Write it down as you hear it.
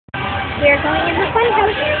We're going in the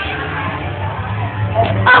funhouse.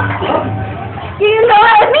 Oh! Do you know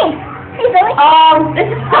that was me? Hey, Billy. This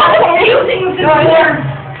is confusing.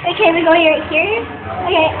 Okay, we're going right here.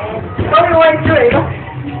 Okay. Tell me where to go.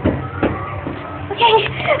 Okay.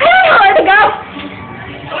 I don't know where to go.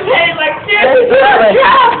 Okay, like seriously.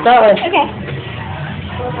 That way. Okay.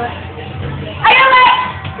 I got it.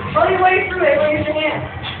 Only way through it. Raise your hand.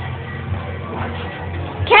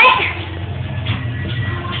 Okay.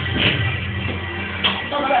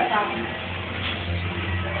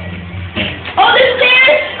 Oh, there's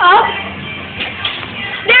stairs. Oh.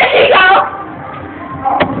 There she goes.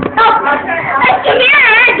 Oh, that's the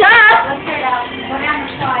mirror, duh. Let's turn it out. Go down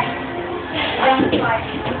the slide. Go down the slide.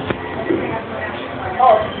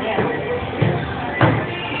 Oh, yeah.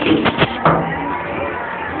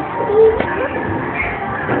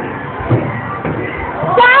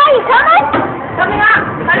 Dad, you coming? Coming up,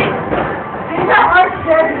 honey. These are hard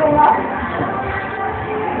stairs to go up.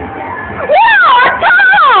 Yeah, let's go.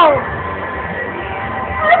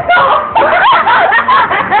 Let's go.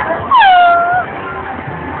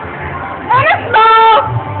 And a small.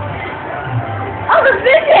 Oh, the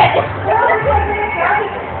visit.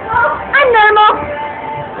 I'm normal.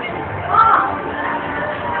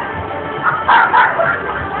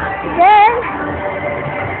 Then,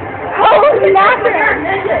 holy mackerel.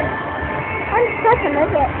 I'm such a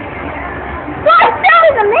midget. No, I still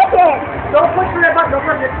is a midget. Don't push the red button. Don't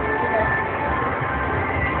push it.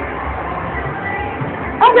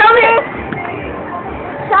 Oh, come here.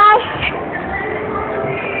 Shy.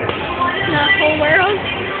 The whole world.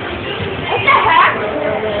 What the heck?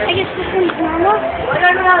 I guess this one's normal.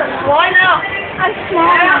 Why now? I'm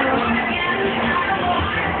small.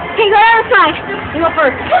 Okay, go down the side. You go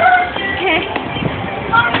first. Okay.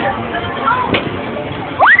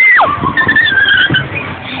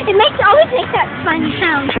 It always makes that fun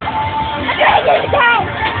sound.